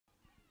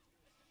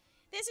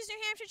This is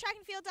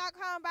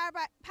NewHampshireTrackandField.com,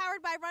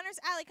 powered by Runners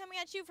Alley, coming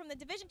at you from the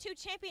Division II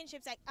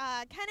Championships at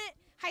Kennett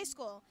High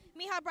School.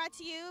 Miha brought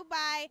to you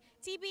by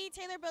TB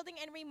Taylor Building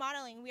and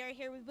Remodeling. We are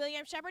here with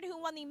William Shepard, who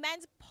won the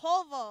men's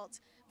pole vault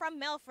from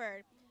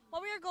Milford.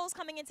 What were your goals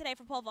coming in today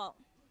for pole vault?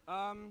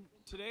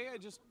 Today I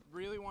just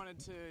really wanted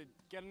to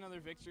get another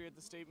victory at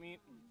the state meet.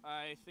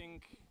 I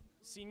think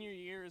senior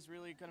year is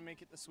really going to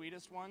make it the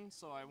sweetest one,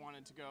 so I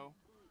wanted to go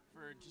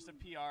for just a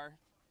PR.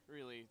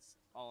 Really, it's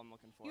all I'm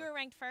looking for. You were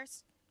ranked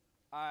first?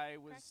 I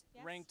was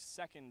ranked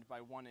second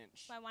by 1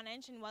 inch. By 1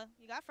 inch, and well,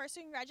 you got first,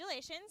 so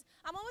congratulations.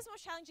 What was the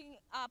most challenging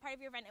part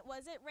of your event?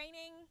 Was it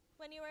raining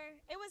when you were?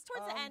 It was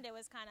towards the end, it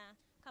was kind of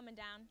coming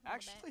down a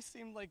Actually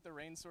seemed like the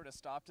rain sort of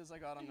stopped as I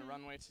got on the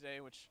runway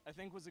today, which I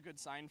think was a good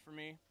sign for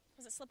me.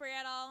 Was it slippery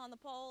at all on the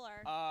pole? Or?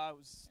 It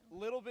was a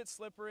little bit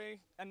slippery.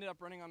 Ended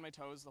up running on my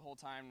toes the whole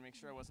time to make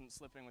sure I wasn't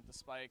slipping with the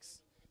spikes.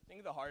 I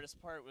think the hardest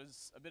part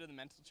was a bit of the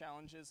mental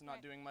challenges,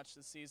 not doing much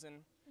this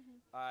season.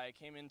 I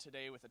came in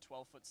today with a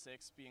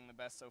 12'6", being the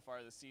best so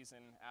far this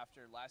season,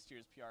 after last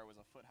year's PR was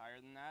a foot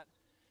higher than that.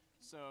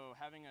 So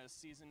having a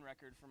season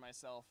record for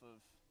myself of,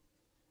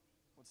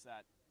 what's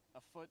that,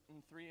 a foot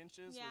and 3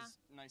 inches was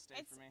a nice day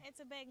for me. It's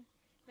a big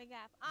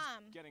gap.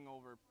 Just getting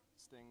over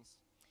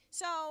things.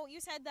 So you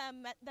said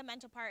the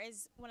mental part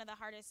is one of the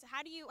hardest.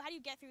 How do you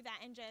get through that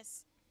and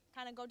just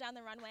kind of go down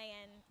the runway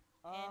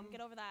and get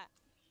over that?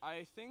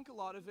 I think a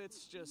lot of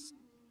it's just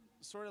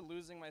sort of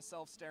losing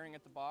myself staring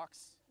at the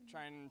box,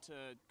 trying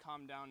to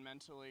calm down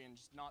mentally and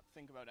just not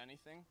think about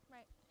anything.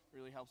 Right.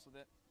 Really helps with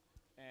it.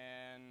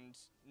 And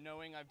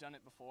knowing I've done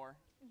it before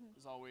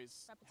is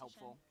always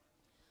helpful.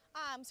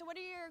 So what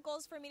are your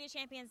goals for Meet of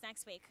Champions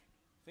next week?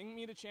 I think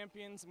Meet of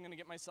Champions, I'm going to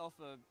get myself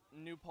a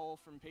new pole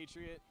from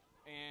Patriot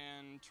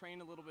and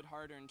train a little bit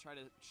harder and try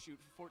to shoot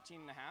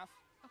 14 and a half.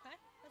 Okay,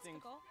 that's a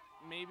good goal.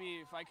 Maybe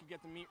if I could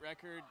get the meet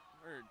record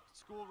or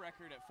school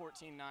record at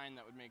 14.9,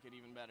 that would make it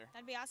even better.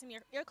 That'd be awesome.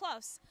 You're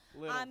close.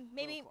 Little close.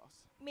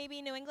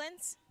 Maybe New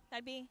England's.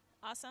 That'd be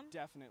awesome.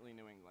 Definitely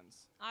New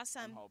England's.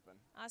 Awesome. I'm hoping.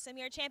 Awesome.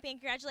 You're a champion.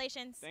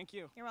 Congratulations. Thank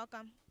you. You're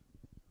welcome.